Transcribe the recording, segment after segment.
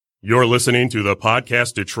You're listening to the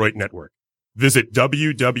Podcast Detroit Network. Visit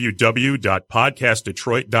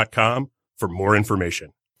www.podcastdetroit.com for more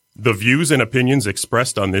information. The views and opinions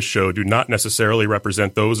expressed on this show do not necessarily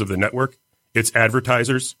represent those of the network, its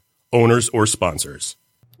advertisers, owners, or sponsors.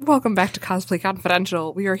 Welcome back to Cosplay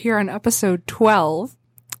Confidential. We are here on episode 12.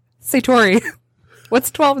 Say, Tori,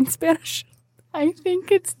 what's 12 in Spanish? I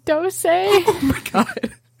think it's doce. Oh my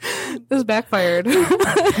god. This backfired.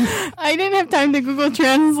 I didn't have time to Google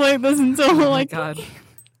Translate this until God.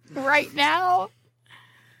 Right now.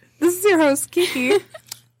 This is your host, Kiki,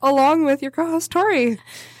 along with your co-host, Tori.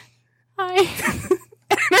 Hi.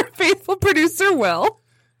 And our faithful producer, Will.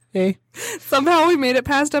 Hey. Somehow we made it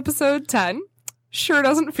past episode 10. Sure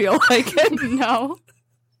doesn't feel like it. No.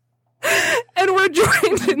 And we're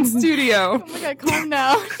joined in studio. Oh my god, calm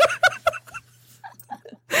down.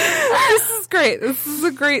 This is great. This is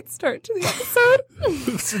a great start to the episode.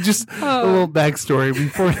 So just a little backstory.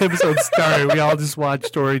 Before the episode started, we all just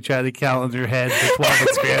watched Tori try to count in her head to 12 in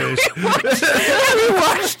Spanish. We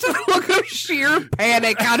watched the look of sheer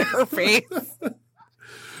panic on her face.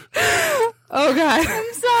 Oh, God.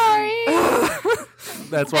 I'm sorry.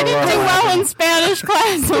 That's why I we're didn't do all well in Spanish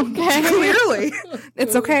class, okay? Clearly.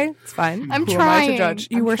 It's okay. It's fine. I'm Who trying. am I to judge?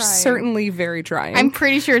 You I'm were trying. certainly very trying. I'm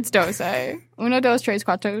pretty sure it's doce. Uno, dos, tres,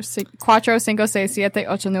 cuatro, cinco, seis, siete,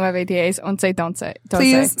 ocho, nueve, diez, once, doce.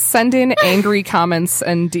 Please send in angry comments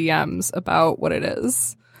and DMs about what it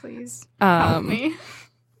is. Please help me.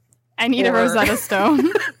 I need a or- Rosetta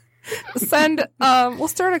Stone. Send, we'll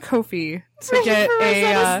start a Ko-fi to get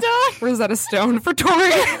a Rosetta Stone for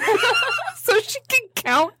Tori. So she can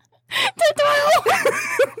count to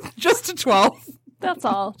 12. just to 12. That's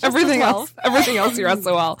all. Just Everything to 12. else, you're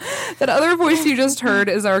SOL. That other voice you just heard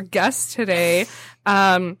is our guest today,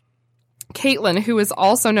 Caitlin, who is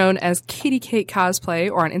also known as KittyKait Cosplay,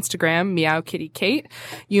 or on Instagram, Meow Kitty Kate.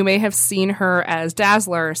 You may have seen her as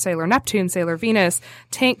Dazzler, Sailor Neptune, Sailor Venus,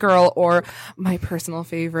 Tank Girl, or my personal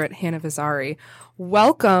favorite, Hannah Vazari.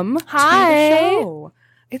 Welcome to the show.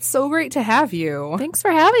 It's so great to have you. Thanks for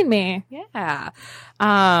having me. Yeah.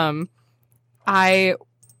 I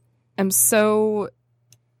am so,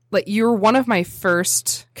 like, you're one of my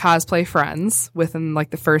first cosplay friends within,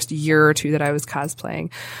 like, the first year or two that I was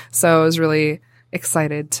cosplaying. So I was really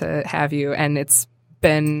excited to have you. And it's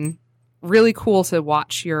been really cool to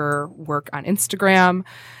watch your work on Instagram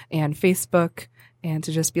and Facebook and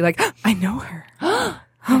to just be like, I know her.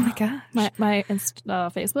 Oh my gosh. My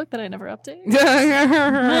Facebook that I never update.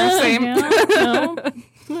 Same. Yeah, no.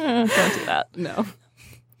 Don't do that. No.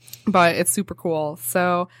 But it's super cool.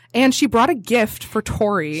 So, and she brought a gift for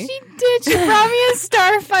Tori. She did. She brought me a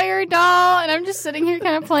Starfire doll, and I'm just sitting here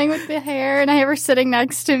kind of playing with the hair, and I have her sitting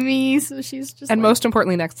next to me, so she's just And like, most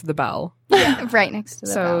importantly, next to the bell. yeah, right next to the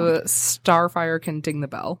So bell. Starfire can ding the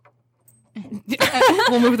bell.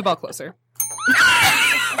 We'll move the bell closer.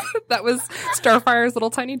 That was Starfire's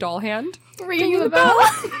little tiny doll hand. Ringing the bell.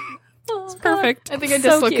 It's perfect. I think I So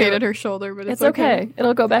dislocated cute. her shoulder, but It's okay.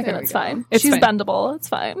 It'll go back There and we it's go. fine. It's She's fine. bendable. It's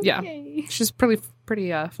fine. Yeah. Yay. She's pretty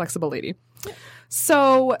flexible lady.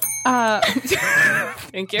 So,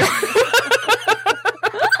 thank you.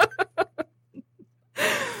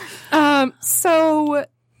 So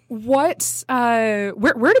what,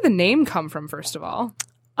 where did the name come from, first of all?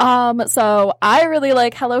 So I really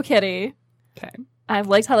like Hello Kitty. Okay. I've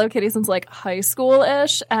liked Hello Kitty since like high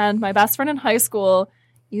school-ish, and my best friend in high school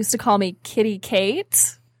used to call me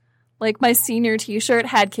KittyKait. Like my senior t-shirt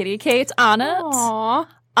had KittyKait on it. Aww.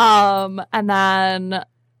 And then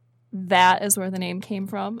that is where the name came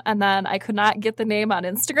from. And then I could not get the name on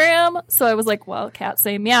Instagram, so I was like, well, cats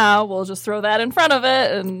say meow, we'll just throw that in front of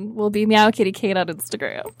it and we'll be Meow Kitty Kate on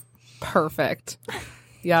Instagram. Perfect.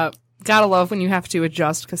 Yeah. Gotta love when you have to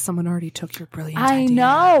adjust because someone already took your brilliant I idea.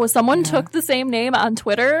 know. Someone Yeah. took the same name on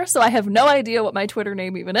Twitter, so I have no idea what my Twitter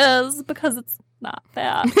name even is because it's not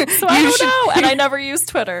that. So I You don't should- know, and I never use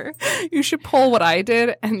Twitter. You should pull what I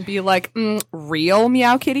did and be like, real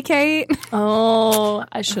Meow Kitty Kate. Oh,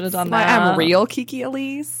 I should have done that. I'm real Kiki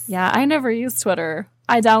Elise. Yeah, I never used Twitter.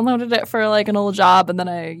 I downloaded it for like an old job, and then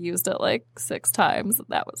I used it like 6 times, and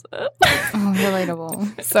that was it. Oh,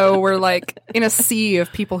 relatable. So we're like in a sea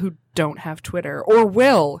of people who don't have Twitter, or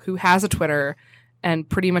Will, who has a Twitter and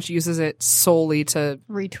pretty much uses it solely to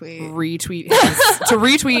Retweet. to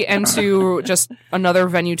retweet and to just another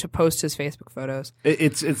venue to post his Facebook photos.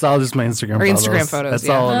 It's all just my Instagram Or photos. Instagram photos, That's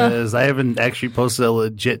yeah. all it is. I haven't actually posted a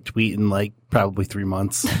legit tweet in like probably 3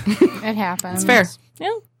 months. It happens. It's fair.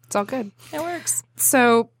 Yeah, It's all good. it works.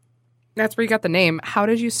 So that's where you got the name. How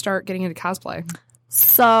did you start getting into cosplay?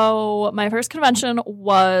 So my first convention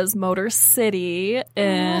was Motor City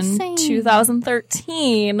in same.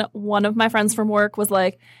 2013. One of my friends from work was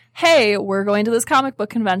like, hey, we're going to this comic book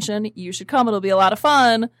convention. You should come. It'll be a lot of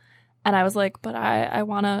fun. And I was like, but I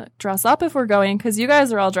want to dress up if we're going because you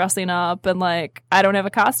guys are all dressing up and like I don't have a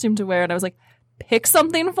costume to wear. And I was like, pick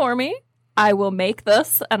something for me. I will make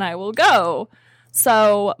this and I will go.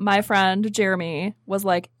 So my friend Jeremy was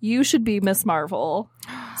like, you should be Miss Marvel.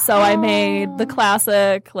 So I made the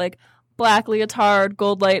classic, like, black leotard,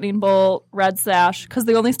 gold lightning bolt, red sash, because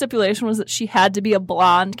the only stipulation was that she had to be a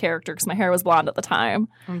blonde character because my hair was blonde at the time.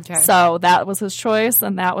 Okay. So that was his choice,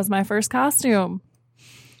 and that was my first costume.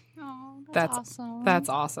 Oh, That's awesome. That's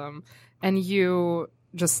awesome. And you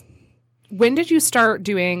just, when did you start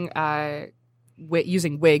doing,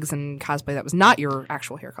 using wigs and cosplay that was not your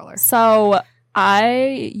actual hair color? So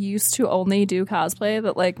I used to only do cosplay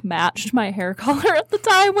that like matched my hair color at the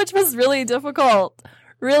time, which was really difficult.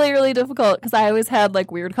 Really, really difficult because I always had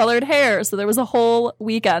like weird colored hair. So there was a whole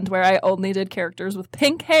weekend where I only did characters with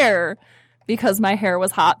pink hair because my hair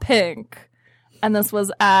was hot pink. And this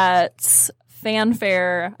was at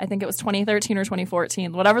Fanfare. I think it was 2013 or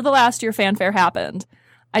 2014. Whatever the last year Fanfare happened.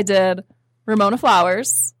 I did Ramona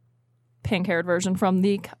Flowers, pink-haired version from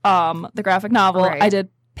the graphic novel. Right. I did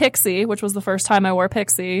Pixie, which was the first time I wore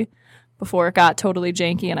Pixie before it got totally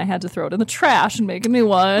janky and I had to throw it in the trash and make a new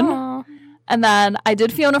one. Aww. And then I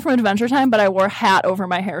did Fiona from Adventure Time, but I wore a hat over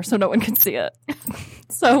my hair so no one could see it.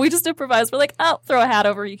 So we just improvised. We're like, oh, throw a hat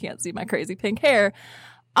over. You can't see my crazy pink hair.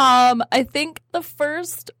 I think the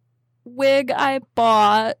first wig I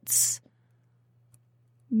bought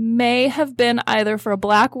may have been either for a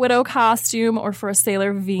Black Widow costume or for a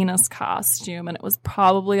Sailor Venus costume, and it was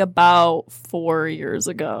probably about 4 years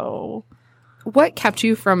ago. What kept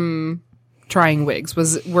you from trying wigs?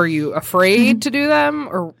 Were you afraid to do them,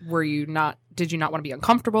 or did you not want to be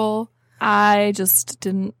uncomfortable? I just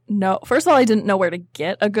didn't know. First of all, I didn't know where to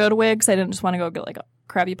get a good wig, because I didn't just want to go get like a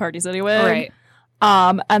crappy Party City wig. Right.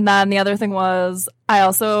 And then the other thing was I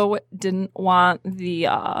also didn't want the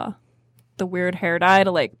weird hair dye to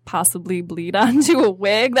like possibly bleed onto a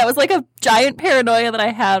wig. That was like a giant paranoia that I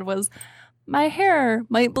had, was my hair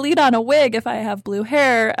might bleed on a wig if I have blue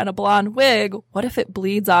hair and a blonde wig. What if it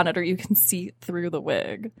bleeds on it or you can see through the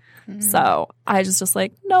wig? So I just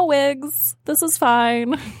like, no wigs. This is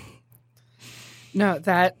fine. No,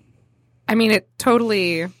 it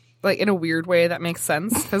totally, like, in a weird way, that makes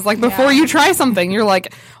sense. Because, like, before you try something, you're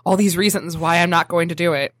like, all these reasons why I'm not going to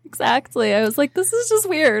do it. Exactly. I was like, this is just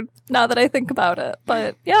weird now that I think about it.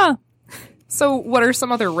 But yeah. So what are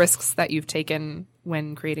some other risks that you've taken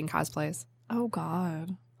when creating cosplays? Oh,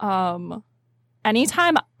 God.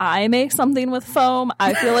 Anytime I make something with foam,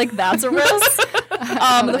 I feel like that's a risk.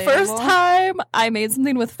 The first time I made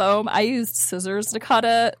something with foam, I used scissors to cut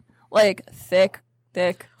it. Like, thick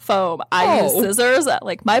foam. I used scissors.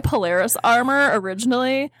 Like, my Polaris armor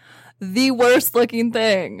originally, the worst looking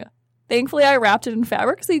thing. Thankfully, I wrapped it in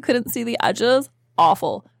fabric so you couldn't see the edges.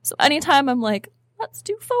 Awful. So anytime I'm like, let's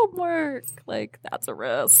do foam work, like, that's a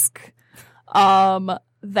risk.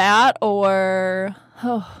 That or,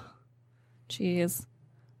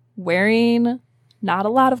 wearing not a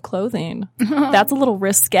lot of clothing. That's a little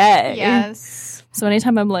risque. Yes. So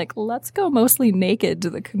anytime I'm like, let's go mostly naked to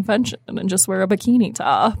the convention and just wear a bikini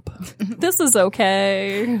top. This is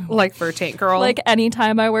okay. Like for Tank Girl? Like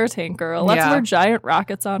anytime I wear Tank Girl. Let's wear giant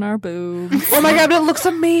rockets on our boobs. Oh my God, it looks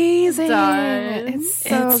amazing. It's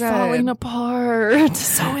so It's good. falling apart.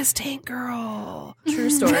 So is Tank Girl. True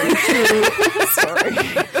story. True story.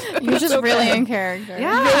 You're just really in character.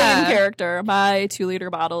 Yeah. Really in character. My 2-liter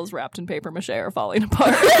bottles wrapped in paper mache are falling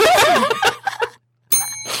apart.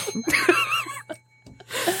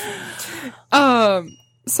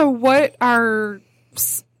 So what are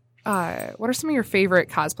some of your favorite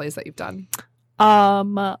cosplays that you've done?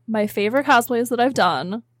 My favorite cosplays that I've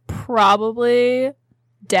done, probably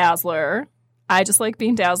Dazzler. I just like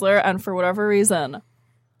being Dazzler, and for whatever reason,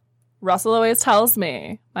 Russell always tells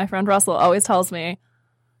me, my friend Russell always tells me,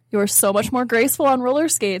 you are so much more graceful on roller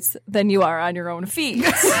skates than you are on your own feet.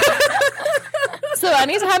 So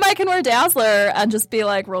anytime I can wear Dazzler and just be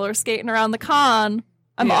like roller skating around the con,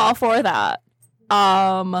 I'm all for that.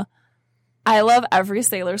 I love every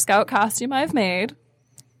Sailor Scout costume I've made.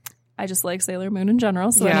 I just like Sailor Moon in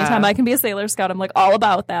general. So anytime I can be a Sailor Scout, I'm like all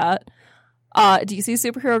about that. DC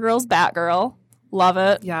Superhero Girls, Batgirl. Love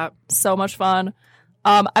it. Yeah. So much fun.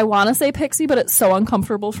 I want to say Pixie, but it's so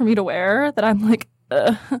uncomfortable for me to wear that I'm like,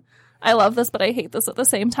 ugh. I love this, but I hate this at the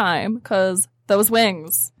same time because those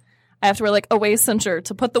wings. I have to wear like a waist cincher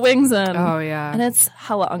to put the wings in. Oh, yeah. And it's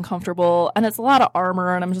hella uncomfortable. And it's a lot of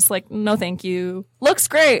armor. And I'm just like, no, thank you. Looks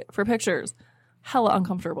great for pictures. Hella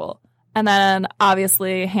uncomfortable. And then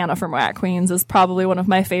obviously Hannah from Rat Queens is probably one of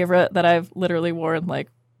my favorite that I've literally worn like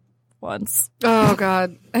once. Oh,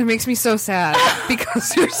 God. It makes me so sad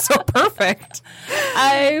because you're so perfect.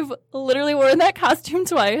 I've literally worn that costume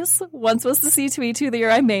twice. Once was the C2E2 the year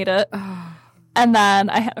I made it. And then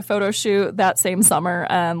I had a photo shoot that same summer,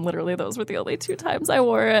 and literally those were the only 2 times I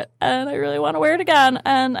wore it. And I really want to wear it again.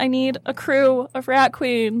 And I need a crew of Rat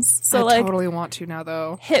Queens. So, I totally want to now,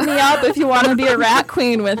 though. hit me up if you want to be a Rat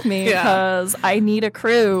Queen with me, Yeah. because I need a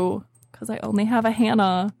crew, because I only have a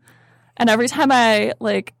Hannah. And every time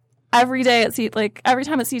every time at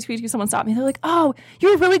C2E2 someone stopped me, they're like, oh,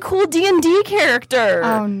 you're a really cool D&D character.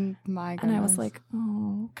 Oh my god! And I was like,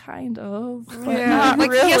 oh, kind of, but Yeah, not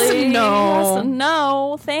like, really. yes and no. Yes and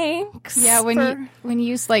no, thanks. yeah, when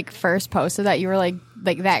you like first posted that you were like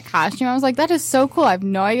that costume, I was like, that is so cool. I have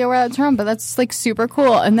no idea where that's from, but that's like super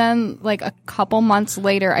cool. And then like a couple months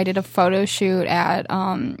later, I did a photo shoot at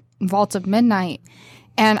Vault of Midnight,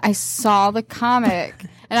 and I saw the comic.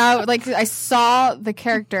 And I saw the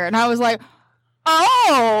character, and I was like,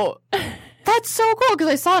 "Oh, that's so cool!" Because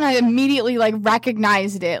I saw it, and I immediately like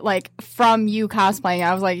recognized it, like from you cosplaying.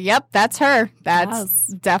 I was like, "Yep, that's her. That's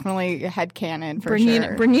definitely headcanon for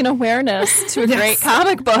sure." Bringing awareness to a great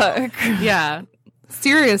comic book. Yeah.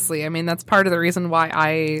 Seriously. I mean, that's part of the reason why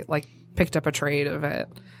I like picked up a trade of it.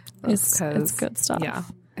 It's good stuff. Yeah.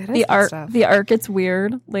 It is The good stuff. the art gets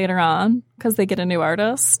weird later on because they get a new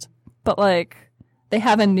artist, but like they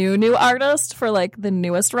have a new artist for like the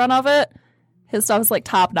newest run of it. His stuff is like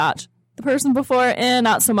top notch. The person before,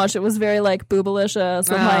 not so much. It was very like boobalicious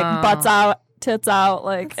and like butts out, tits out.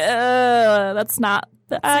 Like that's not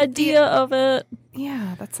the idea of it.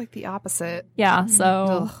 Yeah, that's like the opposite. Yeah,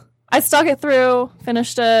 so I stuck it through,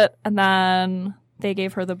 finished it, and then they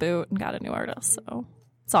gave her the boot and got a new artist. So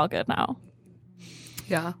it's all good now.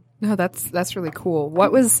 Yeah. No, that's really cool.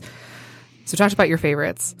 So talked about your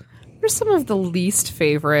favorites. What are some of the least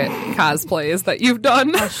favorite cosplays that you've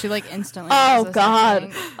done? Oh, she like instantly. Oh knows this, God! I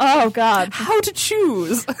think. Oh God! How to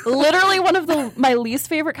choose? Literally one of my least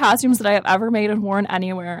favorite costumes that I have ever made and worn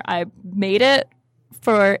anywhere. I made it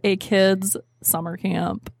for a kid's summer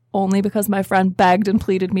camp only because my friend begged and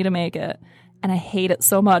pleaded me to make it, and I hate it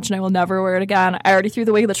so much, and I will never wear it again. I already threw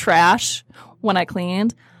away the trash when I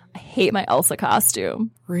cleaned. I hate my Elsa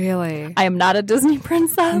costume. Really? I am not a Disney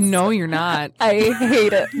princess. No, you're not. I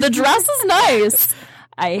hate it. The dress is nice.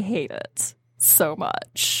 I hate it so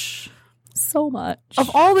much. So much.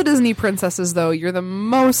 Of all the Disney princesses, though, you're the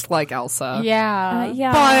most like Elsa. Yeah.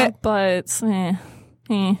 Yeah, but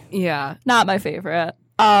Yeah. not my favorite.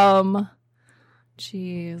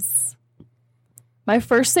 Jeez. My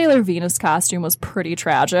first Sailor Venus costume was pretty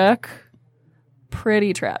tragic.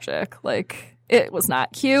 Like, it was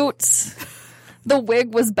not cute. The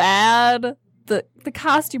wig was bad. The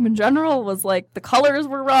costume in general was like, the colors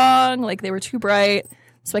were wrong. Like, they were too bright.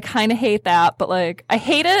 So I kind of hate that. But like, I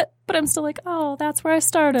hate it, but I'm still like, oh, that's where I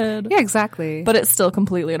started. Yeah, exactly. But it's still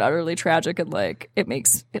completely and utterly tragic, and like it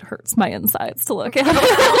hurts my insides to look at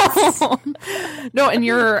it. No, and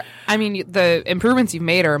the improvements you've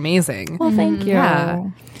made are amazing. Well, thank you.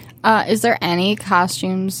 Yeah. Is there any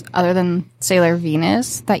costumes other than Sailor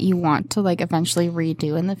Venus that you want to like eventually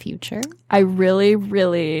redo in the future? I really,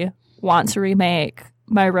 really want to remake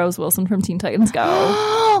my Rose Wilson from Teen Titans Go.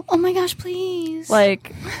 Oh my gosh, please.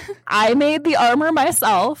 Like, I made the armor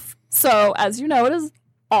myself, so as you know, it is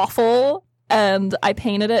awful. And I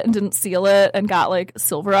painted it and didn't seal it and got like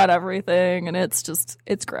silver on everything, and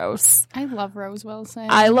it's gross. I love Rose Wilson.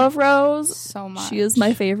 I love Rose so much. She is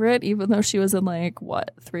my favorite, even though she was in like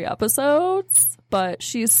 3 episodes. But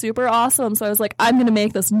she's super awesome. So I was like, I'm gonna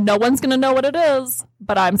make this. No one's gonna know what it is,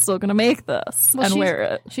 but I'm still gonna make this and wear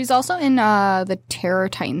it. She's also in the Terror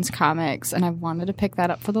Titans comics, and I wanted to pick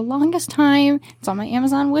that up for the longest time. It's on my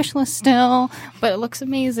Amazon wish list still, but it looks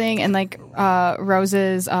amazing. And like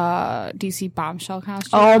Rose's DC Bombshell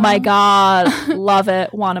costume. Oh my god, love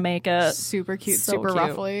it. Want to make it. Super cute, So super cute.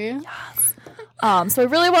 ruffly. So I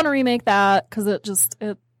really want to remake that because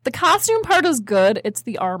the costume part is good. It's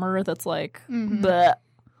the armor that's like, bleh,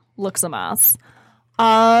 looks a mess.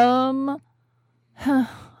 Honestly,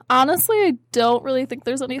 I don't really think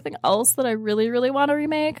there's anything else that I really, really want to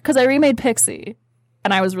remake, because I remade Pixie,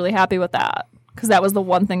 and I was really happy with that, because that was the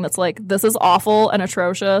one thing that's like, this is awful and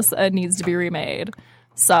atrocious and needs to be remade.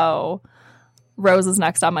 So Rose is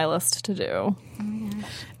next on my list to do.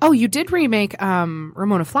 Oh, you did remake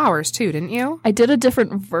Ramona Flowers too, didn't you? I did a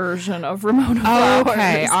different version of Ramona Flowers.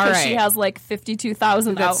 Okay, all 'cause right. She has like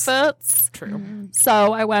 52,000 outfits. True.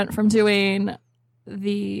 So I went from doing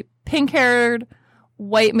the pink-haired,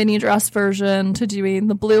 white mini dress version to doing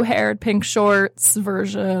the blue-haired, pink shorts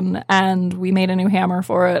version, and we made a new hammer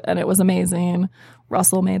for it, and it was amazing.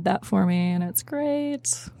 Russell made that for me, and it's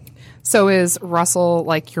great. So is Russell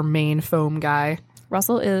like your main foam guy?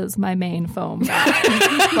 Russell is my main foam guy.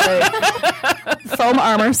 Like, foam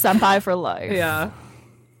armor senpai for life. Yeah.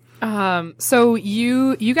 So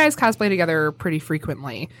you guys cosplay together pretty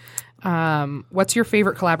frequently. What's your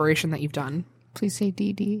favorite collaboration that you've done? Please say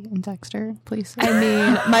Dee Dee and Dexter. Please say. I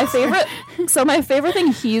mean, my favorite thing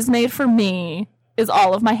he's made for me is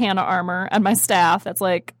all of my Hannah armor and my staff. That's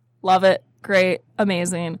like, love it, great,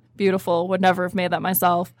 amazing, beautiful. Would never have made that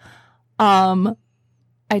myself.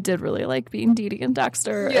 I did really like being Dee Dee and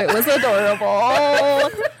Dexter. Yeah. It was adorable.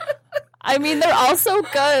 I mean, they're all so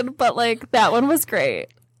good, but like that one was great.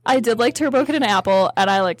 I did like Turbo Kid and Apple, and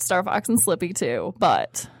I liked Star Fox and Slippy too,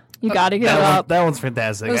 but you got to give it up. That one's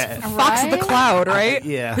fantastic. Fox of the Cloud, right?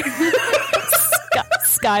 Yeah.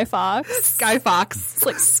 Sky Fox. Sky Fox. It's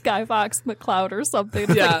like Sky Fox McCloud or something.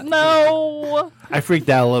 It's Yeah. like, no. I freaked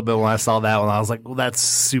out a little bit when I saw that one. I was like, well, that's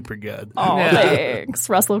super good. Oh, Yeah. thanks.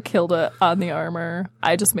 Russell killed it on the armor.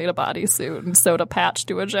 I just made a bodysuit and sewed a patch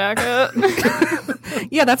to a jacket.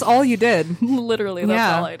 Yeah, that's all you did. Literally, that's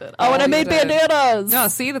Yeah. all I did. Oh, and I made bandanas. No,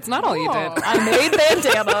 see, that's not all you did. I made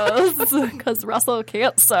bandanas because Russell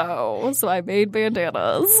can't sew, so I made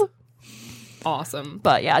bandanas. Awesome.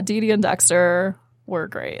 But yeah, Dee Dee and Dexter were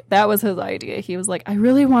great. That was his idea. He was like, I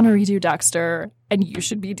really want to redo Dexter, and you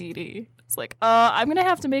should be Dee Dee. It's like, I'm going to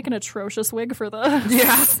have to make an atrocious wig for this.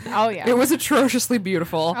 Yeah. Oh yeah. It was atrociously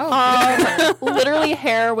beautiful. Literally,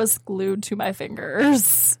 hair was glued to my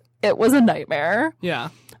fingers. It was a nightmare, Yeah.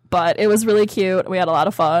 but it was really cute. We had a lot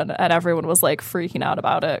of fun, and everyone was like freaking out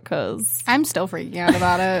about it because, I'm still freaking out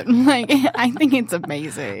about it. Like, I think it's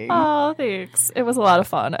amazing. oh, thanks. It was a lot of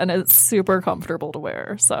fun, and it's super comfortable to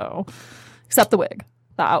wear. So, except the wig,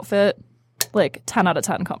 the outfit, like 10 out of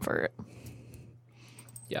 10 comfort.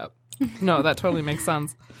 Yep. No, that totally makes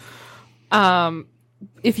sense.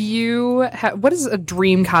 If you what is a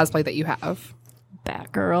dream cosplay that you have?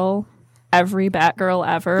 Batgirl, every Batgirl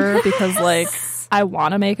ever, because like I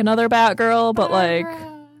want to make another Batgirl, but like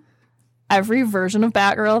every version of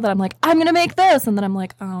Batgirl that I'm like, I'm gonna make this, and then I'm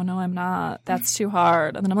like, oh no, I'm not. That's too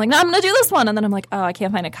hard. And then I'm like, no, I'm gonna do this one, and then I'm like, oh, I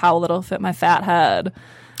can't find a cowl that'll fit my fat head.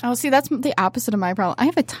 Oh, see, that's the opposite of my problem. I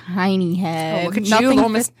have a tiny head. Oh, look at Nothing you, little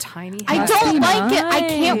fits- Miss Tiny. I Hat. don't Must like be it. I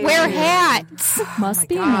can't wear nice. hats. Must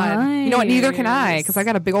be God. nice. You know what? Neither can I, because I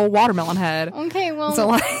got a big old watermelon head. Okay, well, So,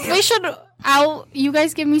 like- we should. You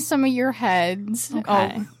guys give me some of your heads. Okay.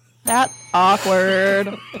 Oh, That's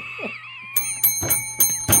awkward.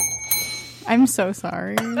 I'm so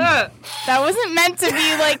sorry. That wasn't meant to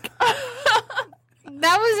be like.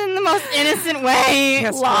 That was in the most innocent way.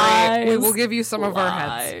 Yes, Lies. great. We will give you some of our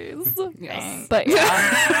heads. Lies. Yes. But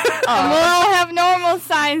yeah. We'll all have normal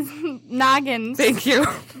size noggins. Thank you.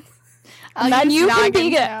 I'll Then use you can noggins be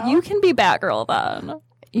now. you can be Batgirl then.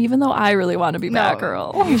 Even though I really want to be No,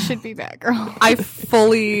 Batgirl. You should be Batgirl. I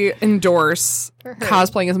fully endorse her.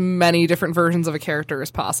 cosplaying as many different versions of a character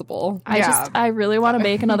as possible. I really want to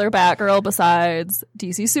make another Batgirl besides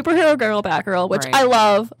DC Superhero Girl Batgirl, which Right. I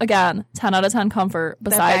love. Again, 10 out of 10 comfort.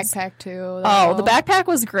 That Besides, backpack too. oh, the backpack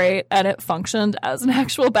was great and it functioned as an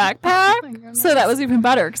actual backpack. goodness. So that was even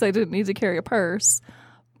better because I didn't need to carry a purse.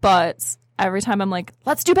 But every time I'm like,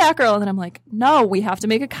 let's do Batgirl. And then I'm like, no, we have to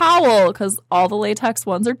make a cowl because all the latex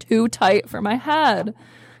ones are too tight for my head.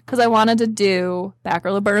 Because I wanted to do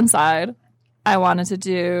Batgirl of Burnside. I wanted to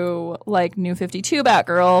do like New 52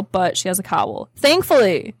 Batgirl, but she has a cowl.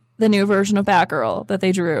 Thankfully, the new version of Batgirl that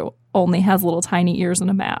they drew only has little tiny ears and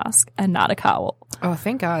a mask and not a cowl. Oh,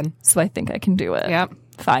 thank God. So I think I can do it. Yep.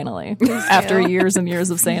 Finally. After years and years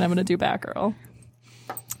of saying I'm going to do Batgirl.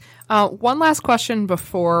 One last question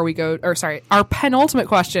before we go, or sorry, our penultimate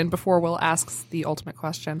question before Will asks the ultimate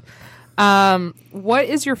question. What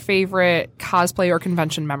is your favorite cosplay or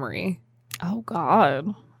convention memory? Oh,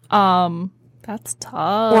 God. That's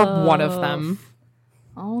tough. Or one of them?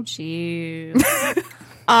 Oh, jeez.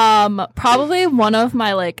 Probably one of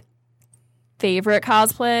my like favorite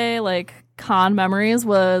cosplay like con memories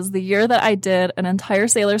was the year that I did an entire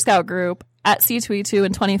Sailor Scout group at C2E2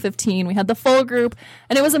 in 2015. We had the full group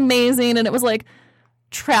and it was amazing, and it was like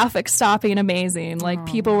traffic stopping amazing. Like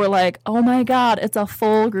people were like, oh my God, it's a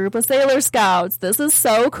full group of Sailor Scouts. This is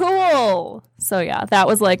so cool. So yeah, that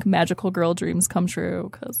was like magical girl dreams come true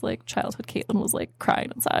because like childhood Caitlin was like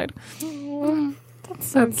crying inside.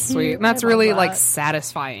 That's sweet. And that's really like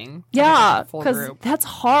satisfying. Yeah, full because group. that's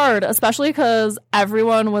hard, especially because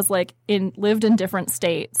everyone was like lived in different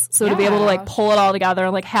states. So to be able to like pull it all together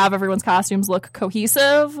and like have everyone's costumes look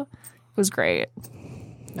cohesive was great.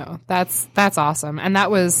 No, that's awesome. And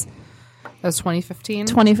that was 2015?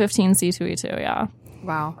 2015 C2E2, yeah.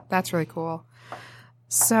 Wow, that's really cool.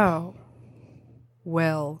 So,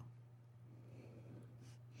 Will.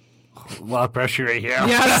 A lot of pressure right here.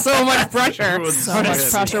 Yeah, so much pressure. So much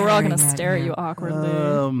pressure. We're all going to stare at you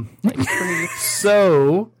awkwardly.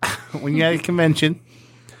 So, when you're at a convention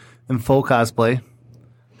in full cosplay,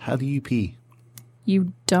 how do you pee?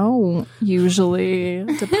 You don't usually,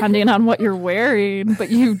 depending on what you're wearing, but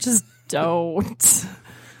you just don't.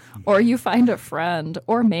 Or you find a friend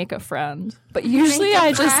or make a friend. But usually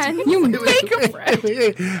you make a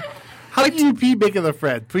friend. How do you pee making a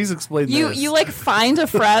friend? Please explain this. You like find a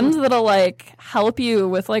friend that'll like help you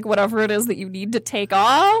with like whatever it is that you need to take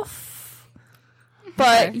off.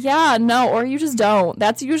 But yeah, no, or you just don't.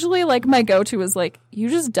 That's usually like my go-to is like, you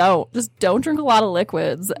just don't drink a lot of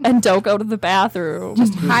liquids and don't go to the bathroom.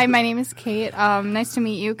 Hi, my name is Kate. Nice to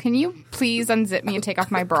meet you. Can you please unzip me and take off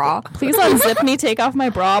my bra? Please unzip me, take off my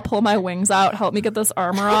bra, pull my wings out, help me get this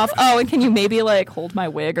armor off. Oh, and can you maybe like hold my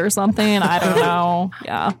wig or something? I don't know.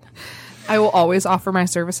 Yeah. I will always offer my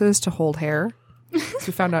services to hold hair. As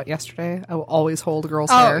we found out yesterday, I will always hold a girl's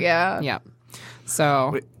hair. Oh, yeah. Yeah.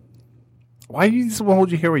 So... Wait. Why do you just want to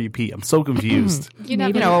hold your hair when you pee? I'm so confused.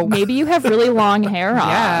 Maybe you have really long hair on.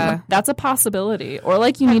 Yeah. That's a possibility. Or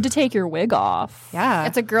like you need to take your wig off. Yeah.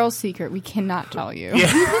 It's a girl's secret. We cannot tell you.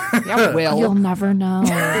 Yeah, Will. You'll never know.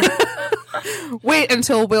 Wait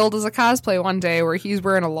until Will does a cosplay one day where he's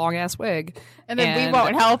wearing a long-ass wig. And then we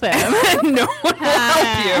won't help him. No one will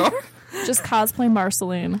help you. Just cosplay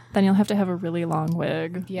Marceline. Then you'll have to have a really long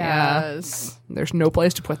wig. Yes. There's no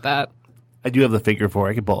place to put that. I do have the figure for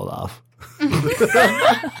it. I can pull it off.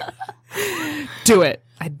 Do it.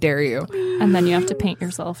 I dare you. And then you have to paint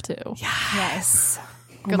yourself too. Yes.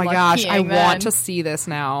 Oh my gosh, I want to see this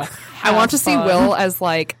now. I want to see Will as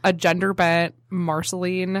like a gender bent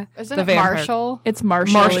Marceline. Isn't the it vampire. Marshall? It's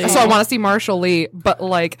Marshall. Lee. So I want to see Marshall Lee, but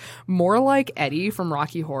like more like Eddie from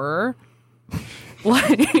Rocky Horror.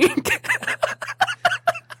 Like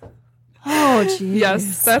Oh, geez.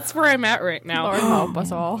 yes, that's where I'm at right now. Lord help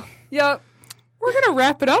us all. Yep. We're going to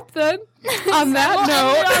wrap it up then. On that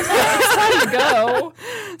note, it's time to go.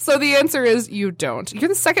 So the answer is you don't. You're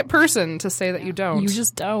the second person to say that you don't. You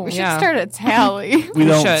just don't. We should start a tally. We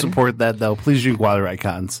don't should. support that, though. Please drink water at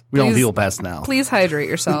cons. We don't feel past now. Please hydrate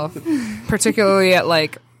yourself, particularly at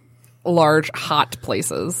like large, hot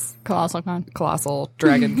places. Colossal Con. Colossal,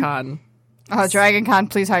 Dragon Con. Oh, Dragon Con,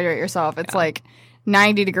 please hydrate yourself. It's like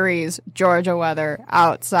 90 degrees, Georgia weather,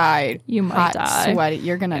 outside. You might hot, die. sweaty.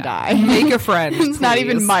 You're going to die. Make a friend. It's not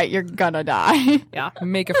even please. might. You're going to die. Yeah,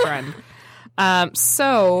 make a friend.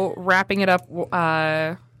 So wrapping it up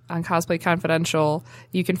on Cosplay Confidential,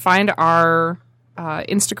 you can find our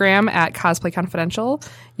Instagram at Cosplay Confidential.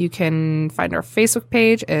 You can find our Facebook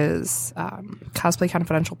page is Cosplay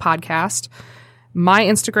Confidential Podcast. My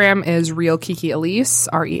Instagram is Real Kiki Elise,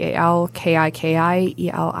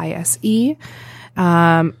 RealKikiElise.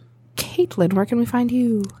 Caitlin, where can we find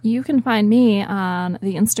you? You can find me on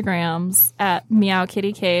the Instagrams at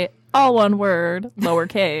MeowKittyKait, all one word,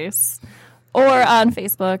 lowercase, or on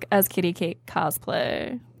Facebook as KittyKait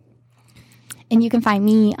Cosplay. And you can find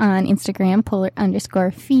me on Instagram,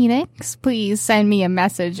 Polar_Phoenix. Please send me a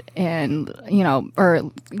message and,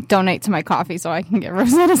 or donate to my coffee so I can get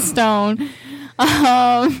Rosetta Stone.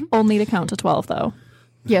 Only to count to 12, though.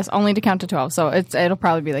 Yes, only to count to 12. So it'll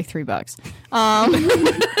probably be like $3.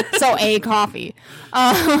 So a coffee. Or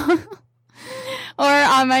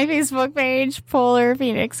on my Facebook page, Polar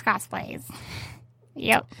Phoenix Cosplays.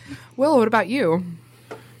 Yep. Will, what about you?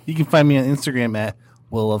 You can find me on Instagram at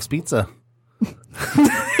Will Loves Pizza.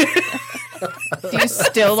 Do you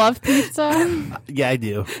still love pizza? Yeah, I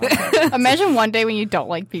do. Imagine one day when you don't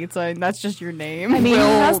like pizza and that's just your name. I mean, he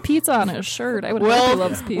has pizza on his shirt. I would hope he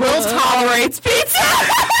loves pizza. Will tolerates pizza.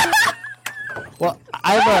 Well,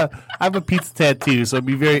 I have a pizza tattoo, so it'd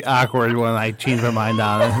be very awkward when I change my mind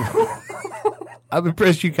on it. I'm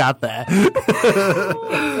impressed you got that.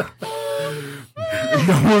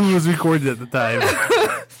 No one was recorded at the time.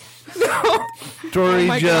 Tori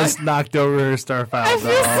just knocked over her Starfile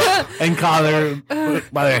doll and caught her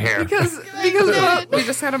by their hair. Because we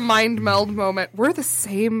just had a mind meld moment. We're the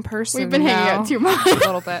same person. We've been hanging now. out too much. A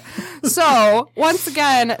little bit. So, once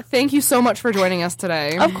again, thank you so much for joining us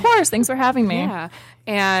today. Of course. Thanks for having me. Yeah.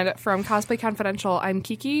 And from Cosplay Confidential, I'm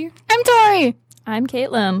Kiki. I'm Tori. I'm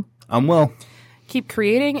Caitlin. I'm Will. Keep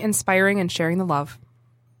creating, inspiring, and sharing the love.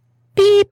 Beep.